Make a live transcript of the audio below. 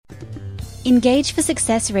Engage for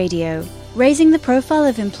Success Radio, raising the profile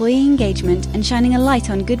of employee engagement and shining a light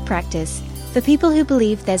on good practice for people who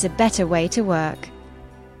believe there's a better way to work.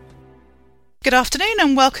 Good afternoon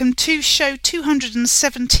and welcome to show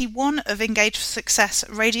 271 of Engage for Success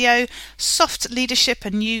Radio, Soft Leadership,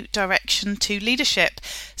 a New Direction to Leadership.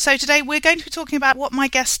 So today we're going to be talking about what my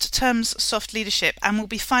guest terms soft leadership, and we'll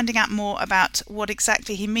be finding out more about what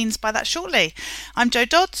exactly he means by that shortly. I'm Jo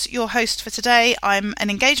Dodds, your host for today. I'm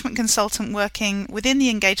an engagement consultant working within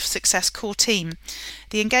the Engage for Success core team.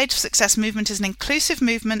 The Engage for Success movement is an inclusive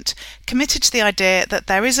movement committed to the idea that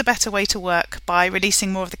there is a better way to work by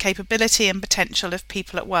releasing more of the capability and potential of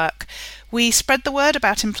people at work. We spread the word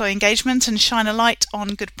about employee engagement and shine a light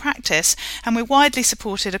on good practice, and we're widely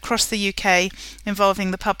supported across the UK,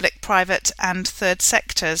 involving the public, private and third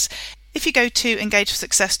sectors. If you go to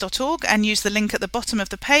engageforsuccess.org and use the link at the bottom of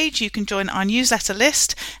the page, you can join our newsletter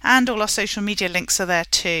list, and all our social media links are there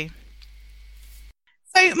too.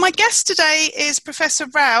 So my guest today is Professor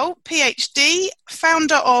Rao, Ph.D,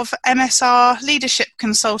 founder of MSR Leadership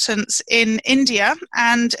Consultants in India,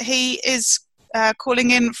 and he is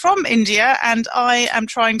calling in from India, and I am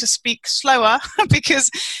trying to speak slower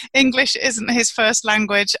because English isn't his first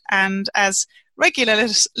language, and as regular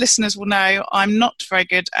listeners will know, I'm not very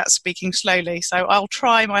good at speaking slowly, so I'll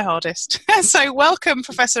try my hardest. So welcome,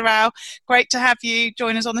 Professor Rao. Great to have you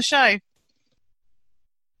join us on the show.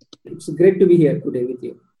 It's great to be here today with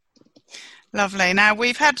you. Lovely. Now,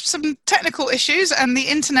 we've had some technical issues and the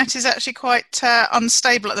internet is actually quite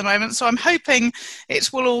unstable at the moment, so I'm hoping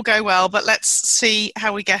it will all go well, but let's see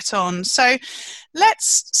how we get on. So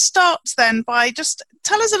let's start then by just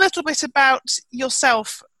tell us a little bit about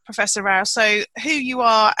yourself, Professor Rao. So who you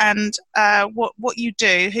are and what you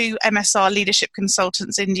do, who MSR Leadership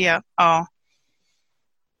Consultants India are.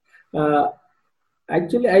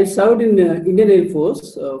 Actually, I served in Indian Air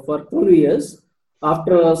Force for 12 years.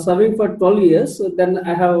 After serving for 12 years, then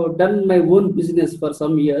I have done my own business for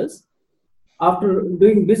some years. After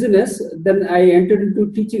doing business, then I entered into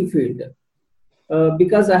teaching field.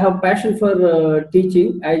 Because I have passion for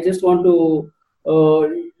teaching, I just want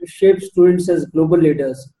to shape students as global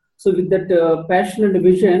leaders. So with that passion and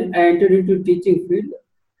vision, I entered into teaching field.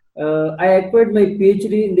 I acquired my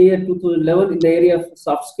Ph.D. in the year 2011 in the area of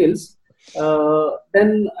soft skills.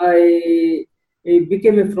 Then I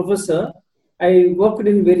became a professor. I worked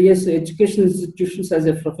in various educational institutions as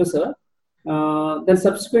a professor. Then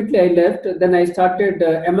subsequently I left. Then I started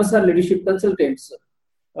MSR Leadership Consultants,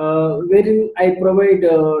 wherein I provide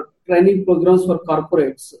training programs for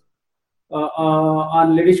corporates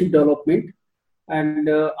on leadership development. And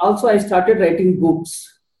also I started writing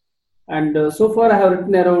books. And so far I have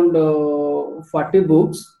written around 40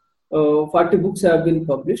 books. 40 books have been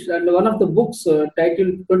published, and one of the books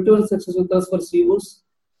titled 21 Success Sutras for CEOs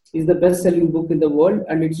is the best-selling book in the world,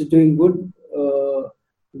 and it's doing good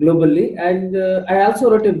globally. And I also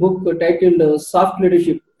wrote a book titled Soft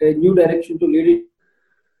Leadership, a New Direction to Leadership.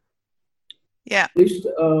 Yeah.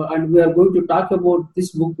 And we are going to talk about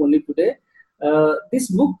this book only today. This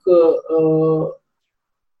book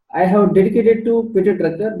I have dedicated to Peter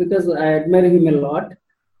Drucker because I admire him a lot,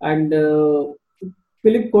 and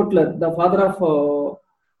Philip Kotler, the father of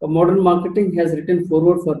modern marketing, has written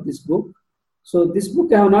foreword for this book. So this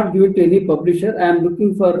book I have not given to any publisher. I am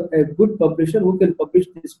looking for a good publisher who can publish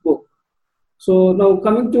this book. So now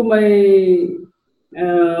coming to my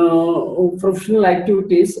professional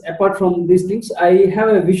activities, apart from these things, I have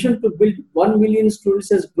a vision to build 1 million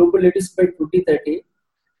students as global leaders by 2030.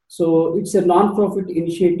 So it's a non-profit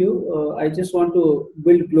initiative. I just want to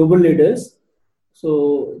build global leaders.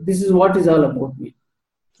 So this is what is all about me.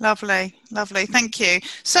 Lovely, lovely. Thank you.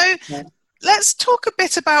 So let's talk a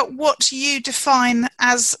bit about what you define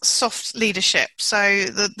as soft leadership. So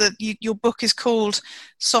your book is called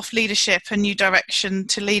Soft Leadership, a New Direction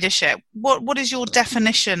to Leadership. What is your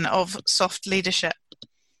definition of soft leadership?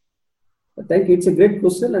 Thank you. It's a great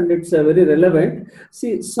question and it's very relevant.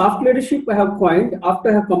 See, soft leadership I have coined after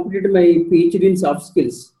I have completed my PhD in soft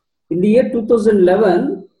skills. In the year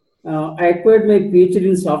 2011, I acquired my PhD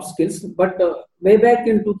in soft skills, but way back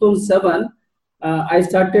in 2007, I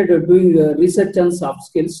started doing research on soft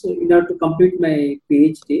skills in order to complete my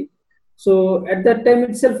PhD. So at that time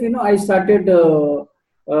itself, I started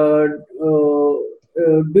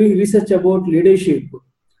doing research about leadership.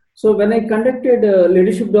 So when I conducted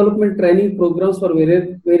leadership development training programs for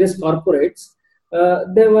various corporates,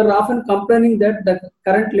 they were often complaining that the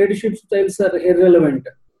current leadership styles are irrelevant.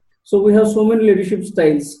 So we have so many leadership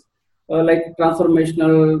styles like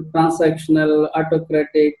transformational, transactional,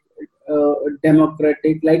 autocratic,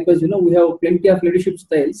 democratic. Likewise, we have plenty of leadership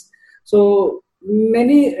styles. So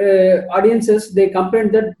many audiences, they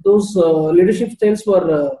complained that those leadership styles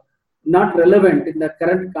were not relevant in the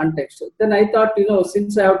current context. Then I thought,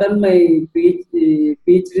 since I have done my PhD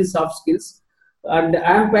in soft skills and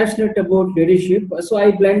I am passionate about leadership, so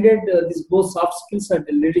I blended these both soft skills and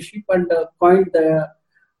leadership and coined the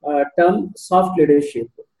term soft leadership.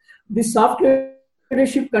 This soft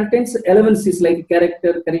leadership contains 11 C's like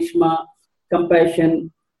character, charisma,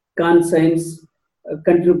 compassion, conscience,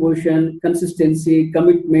 contribution, consistency,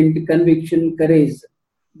 commitment, conviction, courage.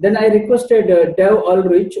 Then I requested Dave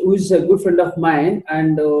Ulrich, who is a good friend of mine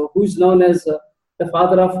and who is known as the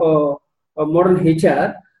father of modern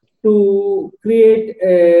HR, to create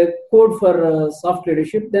a code for soft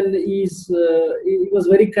leadership. Then he was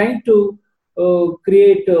very kind to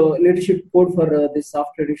create a leadership code for this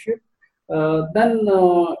soft leadership. Then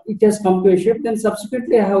it has come to a shape. Then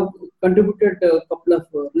subsequently, I have contributed a couple of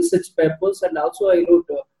research papers, and also I wrote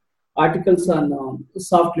articles on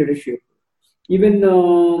soft leadership. Even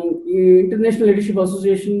International Leadership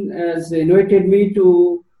Association has invited me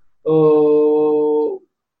to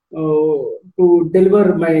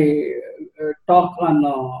deliver my talk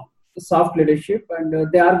on soft leadership, and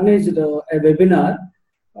they organized a webinar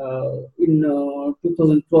in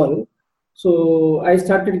 2012. So I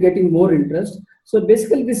started getting more interest. So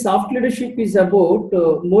basically, the soft leadership is about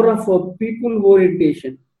more of a people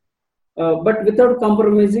orientation, but without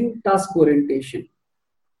compromising task orientation.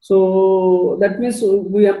 So that means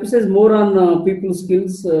we emphasize more on people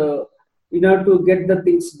skills in order to get the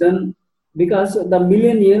things done, because the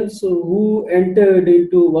millennials who entered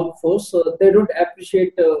into workforce, they don't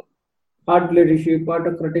appreciate hard leadership,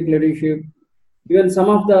 autocratic leadership. Even some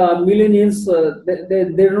of the millennials,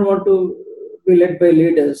 they don't want to be led by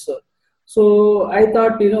leaders. So I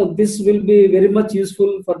thought, this will be very much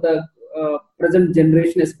useful for the present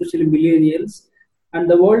generation, especially millennials. And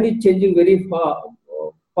the world is changing very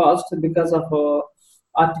fast because of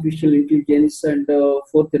artificial intelligence and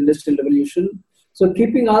fourth industrial revolution. So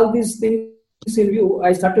keeping all these things in view,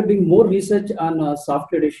 I started doing more research on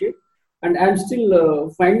soft leadership, and I'm still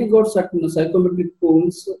finding out certain psychometric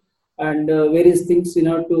tools and various things in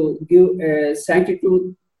order to give a sanctity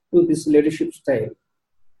to this leadership style.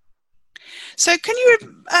 So can you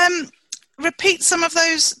repeat some of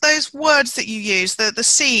those words that you use, the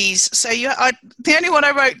C's? So the only one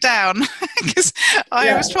I wrote down, because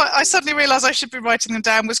I suddenly realised I should be writing them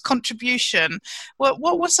down, was contribution.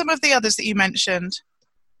 What were some of the others that you mentioned?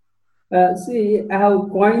 See, I have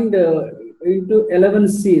coined into 11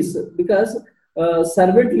 C's because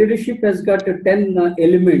servant leadership has got 10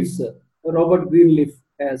 elements. Robert Greenleaf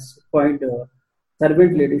has coined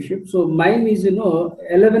servant leadership. So mine is,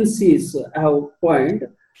 11 C's I have coined.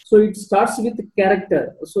 So it starts with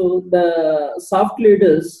character. So the soft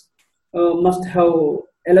leaders must have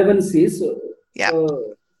 11 C's. Yeah.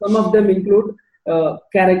 Some of them include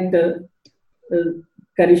character,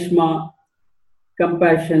 charisma,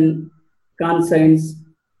 compassion, conscience,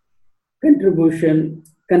 contribution,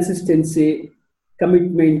 consistency,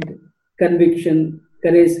 commitment, conviction,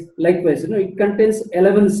 courage. Likewise, it contains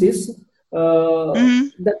 11 C's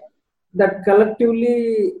that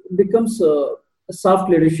collectively becomes soft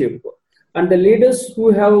leadership. And the leaders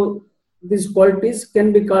who have these qualities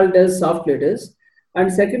can be called as soft leaders.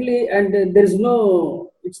 And secondly, and there is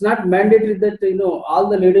it's not mandatory that all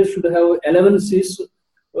the leaders should have 11 C's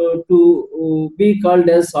to be called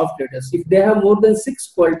as soft leaders. If they have more than 6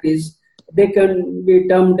 qualities, they can be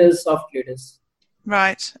termed as soft leaders.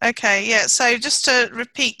 Right. Okay. Yeah. So just to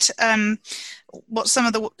repeat, what some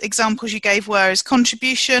of the examples you gave were is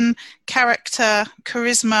contribution, character,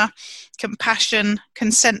 charisma, compassion,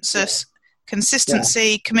 consensus,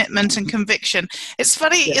 consistency, commitment, and conviction. It's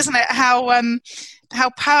funny, isn't it, how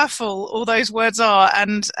powerful all those words are,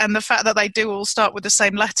 and the fact that they do all start with the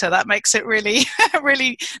same letter. That makes it really,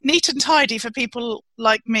 really neat and tidy for people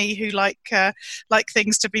like me who like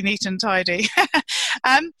things to be neat and tidy.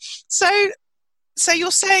 So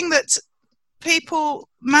you're saying that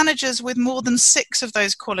managers with more than 6 of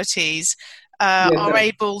those qualities are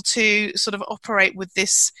able to sort of operate with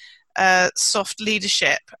this soft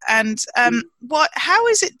leadership. And how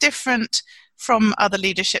is it different from other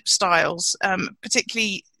leadership styles,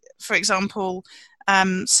 particularly, for example,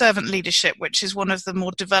 servant leadership, which is one of the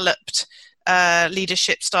more developed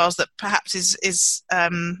leadership styles that perhaps is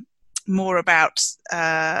more about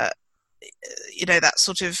that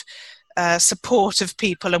sort of support of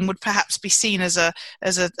people, and would perhaps be seen as a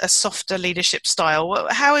softer leadership style.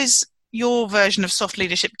 How is your version of soft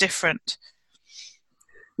leadership different?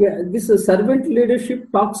 Yeah, this servant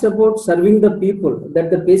leadership talks about serving the people. That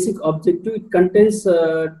the basic objective. It contains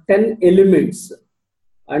 10 elements,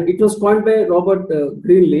 and it was coined by Robert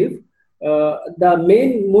Greenleaf. The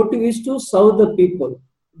main motive is to serve the people.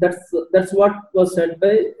 That's what was said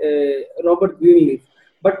by Robert Greenleaf.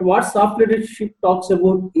 But what soft leadership talks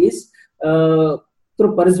about is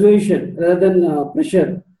through persuasion rather than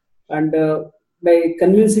pressure, and by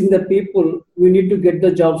convincing the people we need to get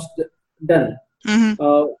the jobs done.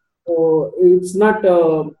 So it's not,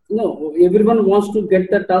 everyone wants to get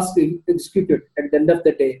the task executed at the end of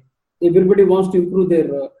the day. Everybody wants to improve their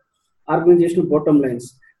organizational bottom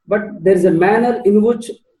lines. But there is a manner in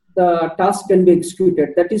which the task can be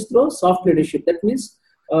executed. That is through soft leadership. That means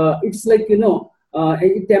it's like,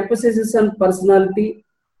 it emphasizes on personality,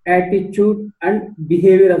 attitude, and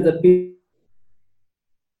behavior of the people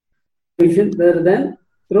rather than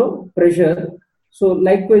through pressure. So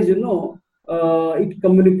likewise, it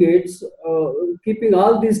communicates, keeping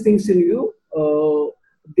all these things in view.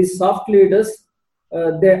 These soft leaders,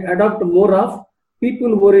 they adopt more of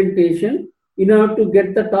people orientation in order to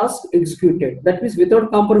get the task executed. That means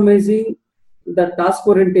without compromising the task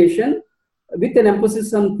orientation, with an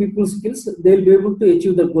emphasis on people skills, they will be able to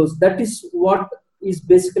achieve the goals. That is what is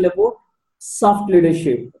basically about soft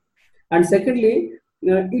leadership. And secondly,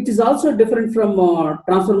 it is also different from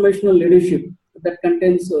transformational leadership that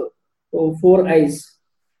contains 4 I's.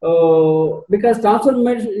 Because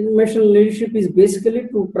transformational leadership is basically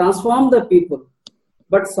to transform the people,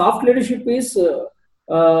 but soft leadership is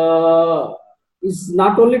not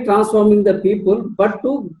only transforming the people, but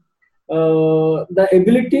to the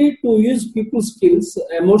ability to use people's skills,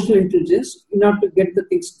 emotional intelligence, in order to get the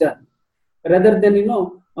things done, rather than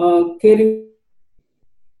caring,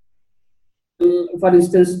 for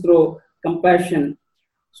instance, through compassion,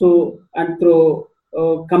 and through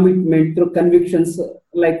commitment, through convictions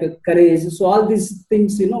like courage. So all these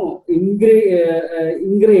things, ingrained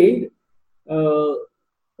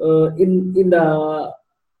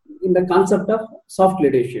in the concept of soft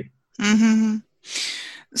leadership. Mm-hmm.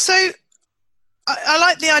 So I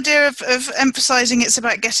like the idea of emphasizing it's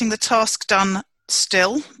about getting the task done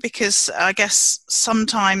still, because I guess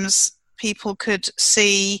sometimes people could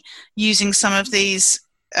see using some of these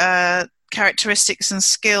characteristics and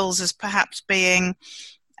skills as perhaps being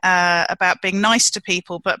about being nice to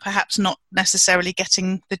people, but perhaps not necessarily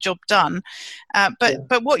getting the job done.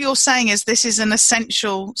 But what you're saying is this is an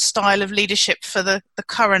essential style of leadership for the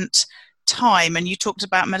current time, and you talked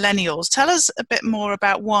about millennials. Tell us a bit more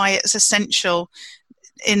about why it's essential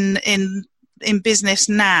in business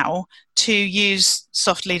now to use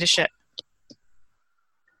soft leadership.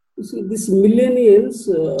 You see, these millennials,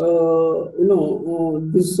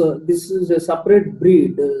 this is a separate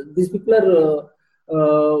breed. These people are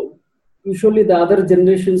usually the other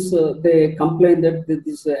generations. They complain that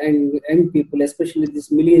these young people, especially these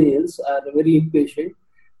millennials, are very impatient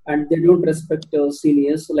and they don't respect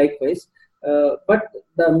seniors. Likewise, but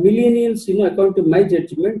the millennials, according to my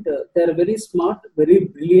judgment, they are very smart, very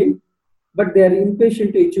brilliant, but they are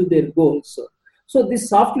impatient to achieve their goals. So this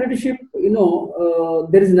soft leadership,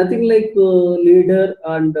 there is nothing like leader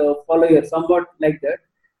and follower, somewhat like that.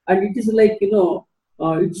 And it is like,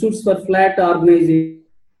 it suits for flat organization,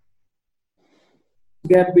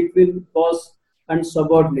 gap between boss and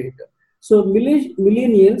subordinate. So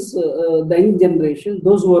millennials, the young generation,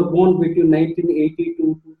 those who were born between 1980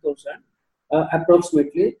 to 2000,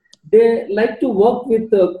 approximately, they like to work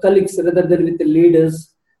with colleagues rather than with the leaders,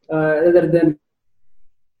 rather than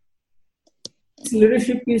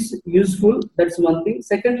leadership is useful. That's one thing.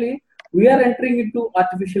 Secondly, we are entering into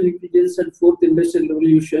artificial intelligence and fourth industrial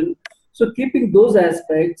revolution. So keeping those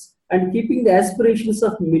aspects and keeping the aspirations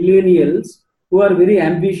of millennials who are very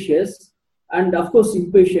ambitious and of course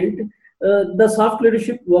impatient, the soft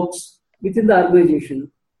leadership works within the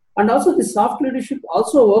organization. And also the soft leadership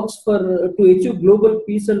also works to achieve global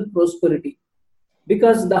peace and prosperity,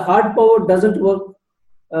 because the hard power doesn't work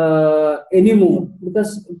anymore,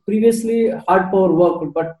 because previously hard power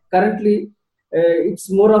worked, but currently it's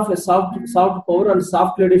more of a soft power and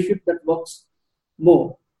soft leadership that works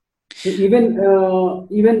more. So even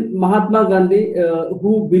Mahatma Gandhi,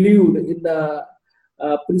 who believed in the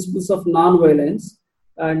principles of non-violence,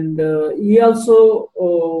 and he also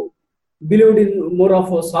believed in more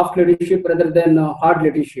of a soft leadership rather than hard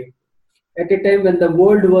leadership. At a time when the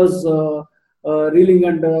world was reeling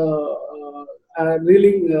under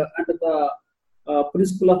the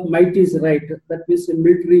principle of might is right. That means the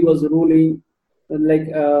military was ruling, like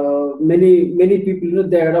many people,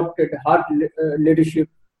 they adopted hard leadership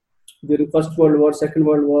during First World War, Second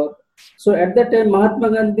World War. So at that time, Mahatma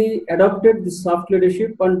Gandhi adopted this soft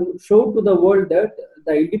leadership and showed to the world that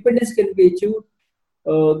the independence can be achieved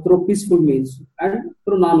through peaceful means and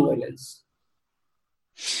through non-violence.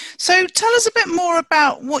 So tell us a bit more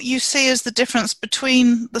about what you see as the difference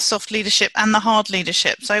between the soft leadership and the hard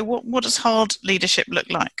leadership. So what does hard leadership look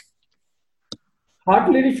like?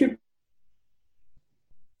 Hard leadership,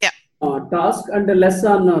 task and less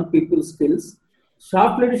on people skills.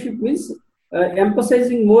 Soft leadership means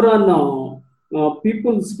emphasizing more on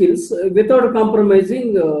people skills without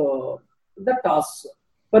compromising the tasks.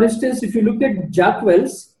 For instance, if you look at Jack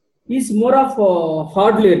Welch, he's more of a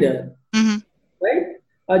hard leader, right?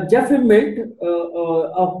 Jeff Immelt,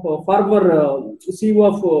 of former CEO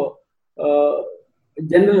of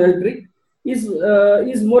General Electric,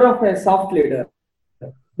 is more of a soft leader.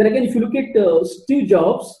 Then again, if you look at Steve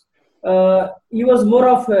Jobs, he was more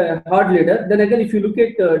of a hard leader. Then again, if you look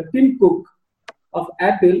at Tim Cook of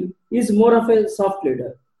Apple, he's more of a soft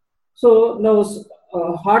leader. So now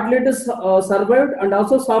hard leaders survived and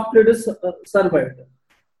also soft leaders survived.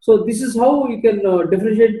 So this is how you can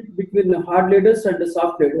differentiate between hard leaders and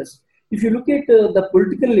soft leaders. If you look at the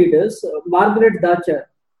political leaders, Margaret Thatcher,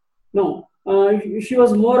 she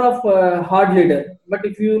was more of a hard leader. But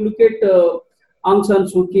if you look at Aung San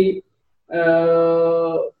Suu Kyi,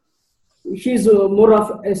 she's more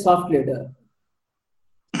of a soft leader.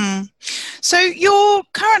 So you're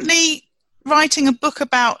currently writing a book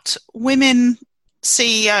about women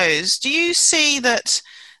CEOs. Do you see that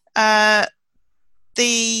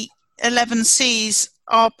the 11 C's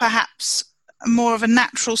are perhaps more of a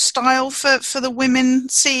natural style for the women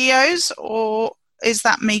CEOs, or is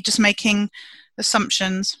that me just making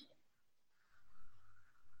assumptions?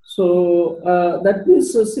 So that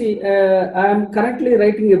means, I am currently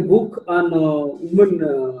writing a book on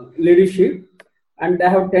women leadership, and I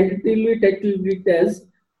have tentatively titled it as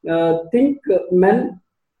Think Men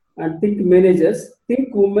and Think Managers,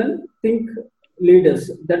 Think Women, Think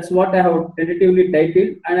Leaders. That's what I have tentatively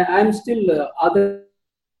titled, and I am still other.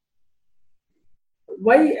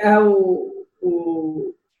 Why I have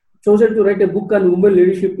chosen to write a book on women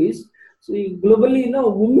leadership is, globally,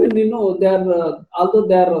 women, they are although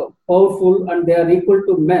they are powerful and they are equal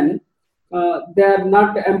to men, they are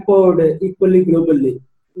not empowered equally globally.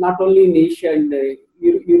 Not only in Asia and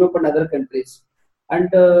Europe and other countries. And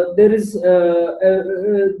there is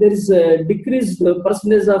a decreased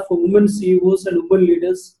percentage of women CEOs and women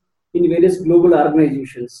leaders in various global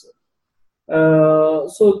organizations.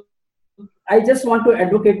 So I just want to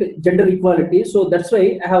advocate gender equality. So that's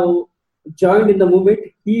why I have joined in the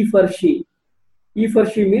movement He for She. He for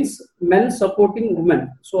She means men supporting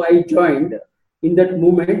women. So I joined in that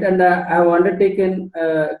movement, and I have undertaken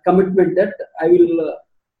a commitment that I will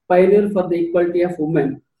pioneer for the equality of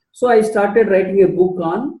women. So I started writing a book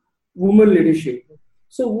on women leadership.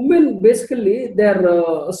 So women basically, they're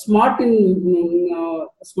smarter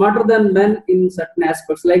than men in certain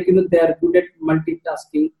aspects. Like they are good at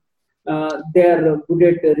multitasking. They are good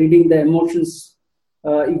at reading the emotions,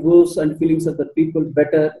 egos, and feelings of the people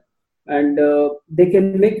better, and they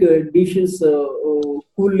can make decisions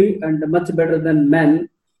coolly and much better than men,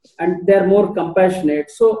 and they are more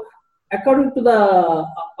compassionate. So according to the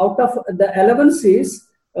out of the 11 C's,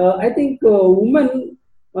 I think women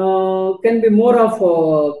can be more of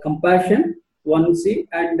compassion, one C,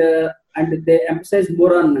 and they emphasize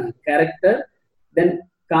more on character, then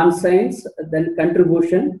conscience, then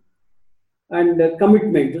contribution, and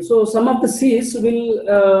commitment. So some of the C's will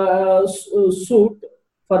suit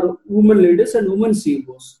for women leaders and women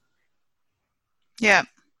CEOs. Yeah.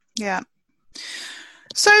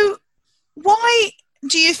 So why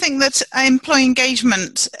do you think that employee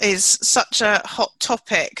engagement is such a hot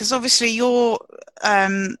topic? Because obviously you're,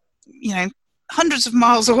 hundreds of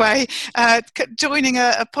miles away, joining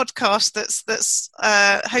a podcast that's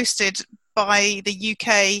hosted by the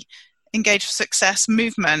UK Engage for Success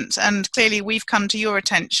movement, and clearly we've come to your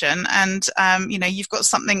attention, and you've got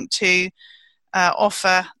something to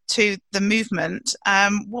offer to the movement.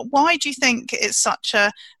 Why do you think it's such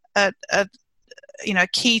a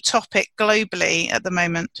key topic globally at the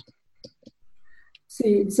moment?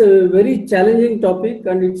 See, it's a very challenging topic,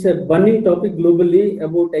 and it's a burning topic globally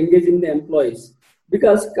about engaging the employees,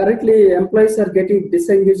 because currently employees are getting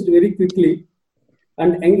disengaged very quickly,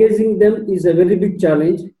 and engaging them is a very big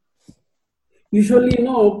challenge. Usually,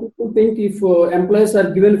 people think if employees are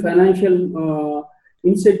given financial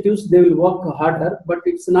incentives, they will work harder, but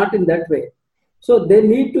it's not in that way. So they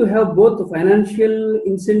need to have both financial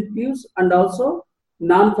incentives and also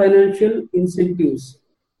non-financial incentives.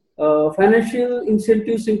 Financial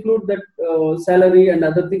incentives include that salary and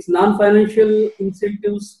other things. Non-financial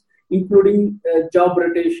incentives including job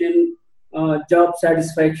rotation, job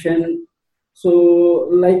satisfaction. So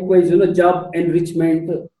likewise, job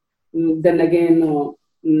enrichment. Then again,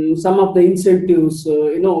 some of the incentives,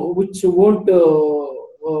 which won't,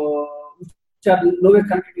 which are nowhere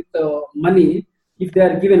connected with money, if they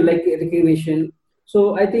are given like recognition.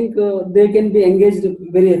 So I think they can be engaged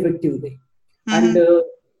very effectively. And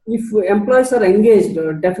if employees are engaged,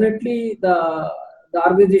 definitely the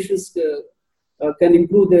organizations can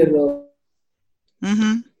improve their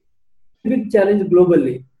big challenge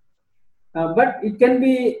globally. But it can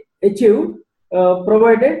be achieved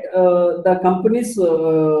provided the companies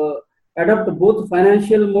adopt both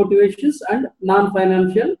financial motivations and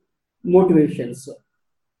non-financial motivations.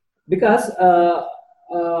 Because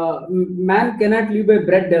man cannot live by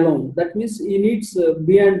bread alone. That means he needs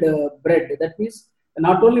beyond bread. That means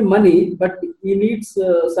not only money, but he needs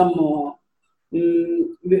some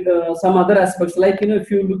other aspects. Like, if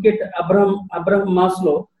you look at Abraham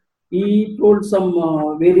Maslow, he told some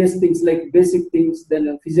various things like basic things,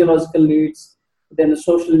 then physiological needs, then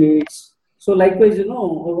social needs. So likewise,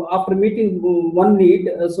 after meeting one need,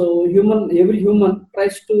 so every human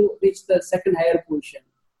tries to reach the second higher position.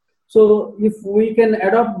 So if we can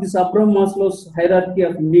adopt this Abraham Maslow's hierarchy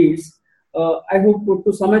of needs, I hope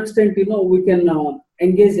to some extent, we can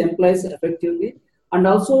engage employees effectively. And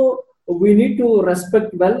also we need to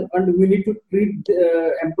respect well, and we need to treat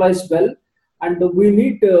employees well. And we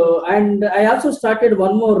need, and I also started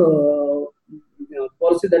one more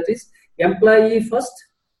policy, that is employee first,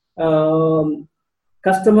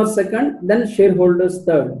 customer second, then shareholders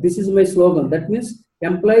third. This is my slogan. That means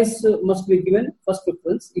employees must be given first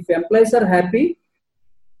preference. If employees are happy,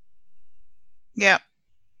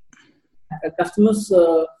 customers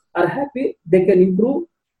are happy, they can improve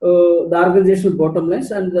the organizational bottom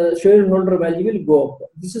lines, and the shareholder value will go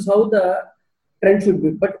up. This is how the trend should be.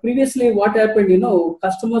 But previously what happened,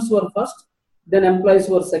 customers were first, then employees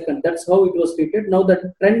were second. That's how it was treated. Now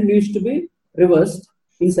the trend needs to be reversed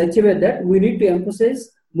in such a way that we need to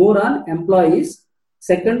emphasize more on employees,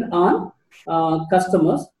 second on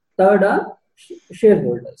customers, third on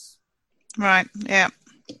shareholders. Right, yeah.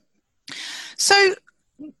 So,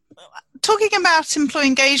 talking about employee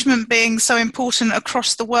engagement being so important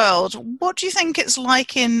across the world, what do you think it's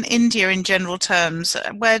like in India in general terms?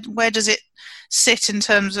 Where does it sit in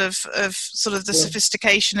terms of sort of the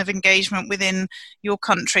sophistication of engagement within your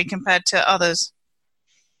country compared to others?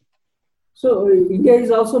 So India is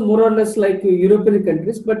also more or less like European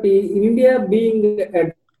countries, but in India being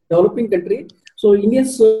a developing country, so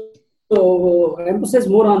Indians emphasize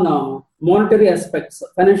more on monetary aspects,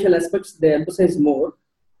 financial aspects, they emphasize more.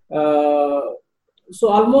 So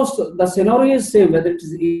almost the scenario is same, whether it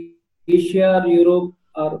is Asia, Europe,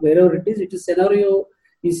 or wherever it is scenario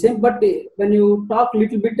is same. But when you talk a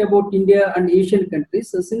little bit about India and Asian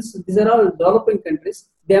countries, since these are all developing countries,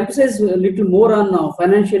 they emphasize a little more on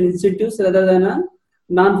financial incentives rather than on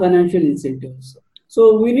non-financial incentives.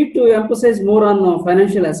 So we need to emphasize more on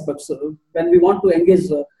financial aspects when we want to engage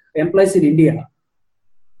employees in India.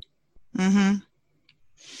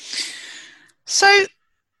 So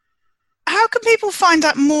how can people find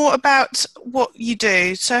out more about what you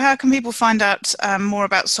do? So how can people find out more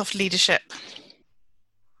about soft leadership?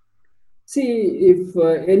 See, if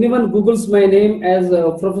anyone Googles my name as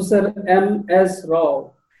Professor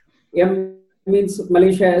M.S.Rao, M means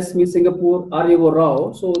Malaysia, S means Singapore, R.A.O.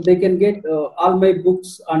 Rao, so they can get all my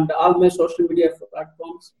books and all my social media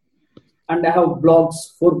platforms. And I have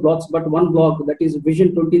blogs, 4 blogs, but one blog, that is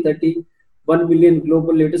Vision 2030, 1 million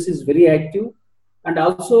global leaders, is very active. And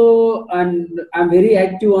also, I'm very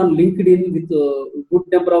active on LinkedIn with a good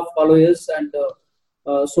number of followers, and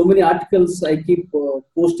so many articles I keep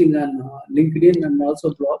posting on LinkedIn and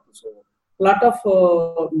also blog. So a lot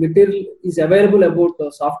of material is available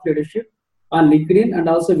about soft leadership on LinkedIn and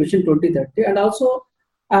also Vision 2030. And also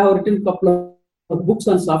I have written a couple of books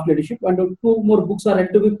on soft leadership, and 2 more books are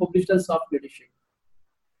yet to be published on soft leadership.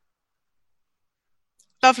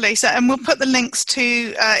 Lovely. So, and we'll put the links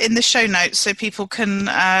to in the show notes so people can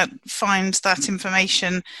find that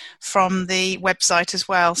information from the website as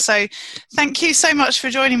well. So thank you so much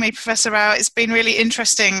for joining me, Professor Rao. It's been really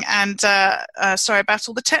interesting, and sorry about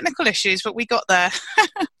all the technical issues, but we got there.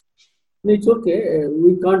 It's okay.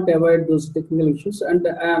 We can't avoid those technical issues, and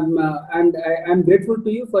I'm grateful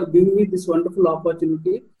to you for giving me this wonderful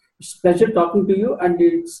opportunity. It's a pleasure talking to you, and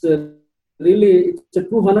it's really a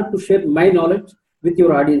true honor to share my knowledge with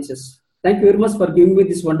your audiences. Thank you very much for giving me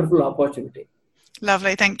this wonderful opportunity.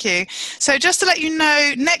 Lovely, thank you. So just to let you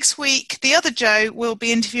know, next week, the other Joe will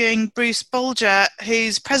be interviewing Bruce Bolger,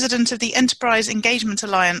 who's president of the Enterprise Engagement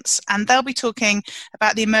Alliance, and they'll be talking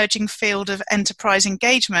about the emerging field of enterprise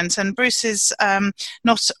engagement. And Bruce is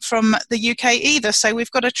not from the UK either, so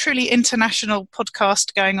we've got a truly international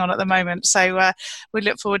podcast going on at the moment. So we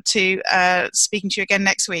look forward to speaking to you again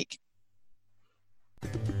next week.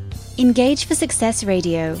 Engage for Success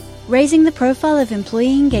Radio, raising the profile of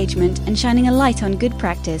employee engagement and shining a light on good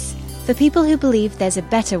practice for people who believe there's a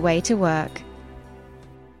better way to work.